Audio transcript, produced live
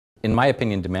In my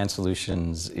opinion, Demand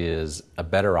Solutions is a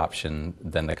better option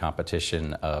than the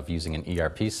competition of using an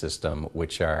ERP system,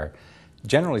 which are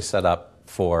generally set up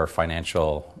for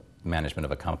financial management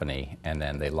of a company, and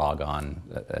then they log on,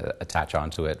 attach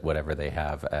onto it whatever they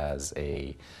have as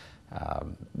a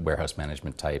warehouse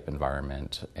management type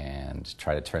environment and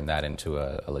try to turn that into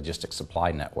a logistics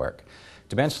supply network.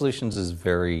 Demand Solutions is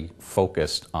very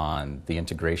focused on the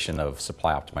integration of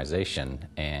supply optimization,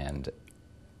 and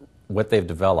what they've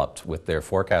developed with their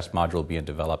forecast module being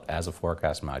developed as a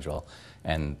forecast module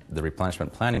and the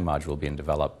replenishment planning module being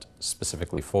developed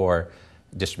specifically for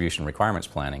distribution requirements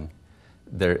planning,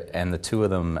 and the two of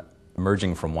them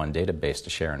merging from one database to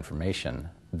share information,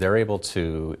 they're able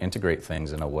to integrate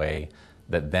things in a way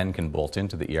that then can bolt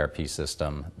into the ERP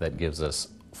system that gives us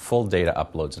full data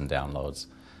uploads and downloads,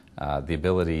 the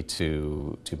ability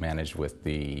to manage with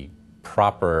the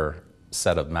proper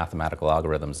set of mathematical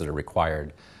algorithms that are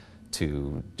required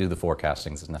to do the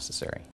forecastings as necessary.